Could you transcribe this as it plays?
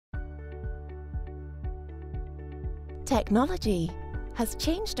Technology has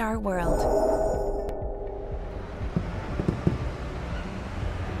changed our world.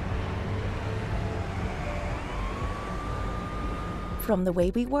 From the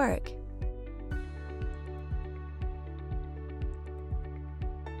way we work,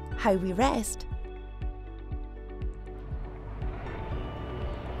 how we rest,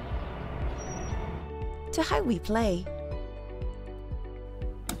 to how we play.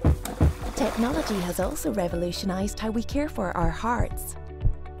 Technology has also revolutionized how we care for our hearts,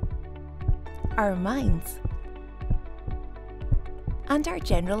 our minds, and our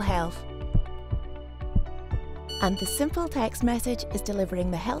general health. And the simple text message is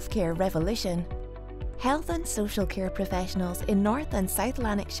delivering the healthcare revolution. Health and social care professionals in North and South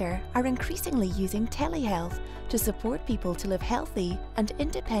Lanarkshire are increasingly using telehealth to support people to live healthy and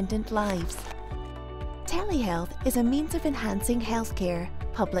independent lives. Telehealth is a means of enhancing healthcare,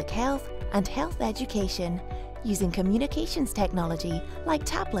 public health, and health education using communications technology like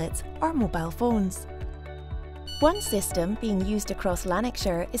tablets or mobile phones. One system being used across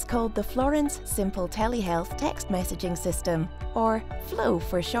Lanarkshire is called the Florence Simple Telehealth Text Messaging System, or FLOW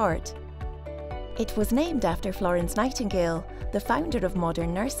for short. It was named after Florence Nightingale, the founder of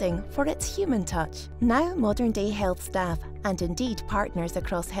modern nursing, for its human touch. Now modern-day health staff, and indeed partners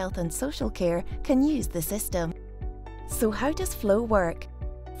across health and social care, can use the system. So how does FLOW work?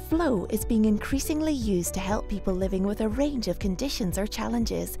 FLOW is being increasingly used to help people living with a range of conditions or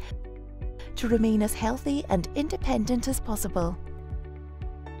challenges to remain as healthy and independent as possible.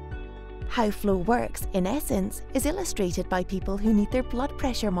 How FLOW works, in essence, is illustrated by people who need their blood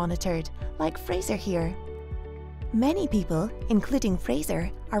pressure monitored, like Fraser here. Many people, including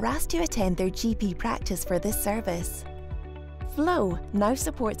Fraser, are asked to attend their GP practice for this service. FLOW now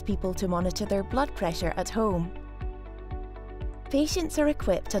supports people to monitor their blood pressure at home. Patients are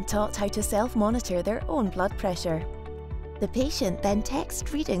equipped and taught how to self-monitor their own blood pressure. The patient then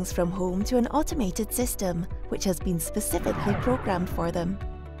texts readings from home to an automated system, which has been specifically programmed for them.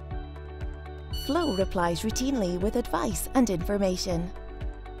 FLOW replies routinely with advice and information.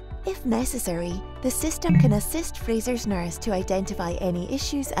 If necessary, the system can assist Fraser's nurse to identify any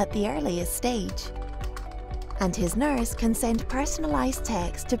issues at the earliest stage. And his nurse can send personalised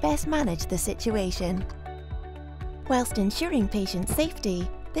text to best manage the situation. Whilst ensuring patient safety,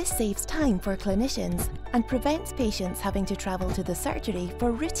 this saves time for clinicians and prevents patients having to travel to the surgery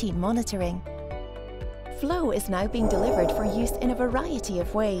for routine monitoring. FLOW is now being delivered for use in a variety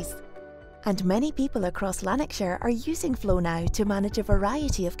of ways. And many people across Lanarkshire are using FLOW now to manage a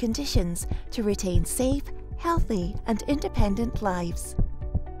variety of conditions to retain safe, healthy and independent lives.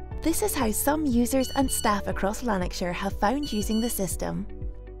 This is how some users and staff across Lanarkshire have found using the system.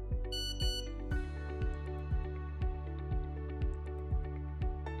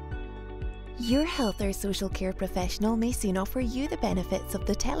 Your health or social care professional may soon offer you the benefits of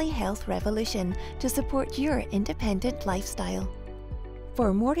the telehealth revolution to support your independent lifestyle.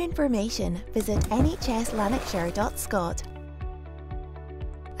 For more information, visit nhslanarkshire.scot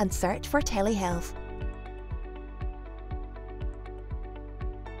and search for telehealth.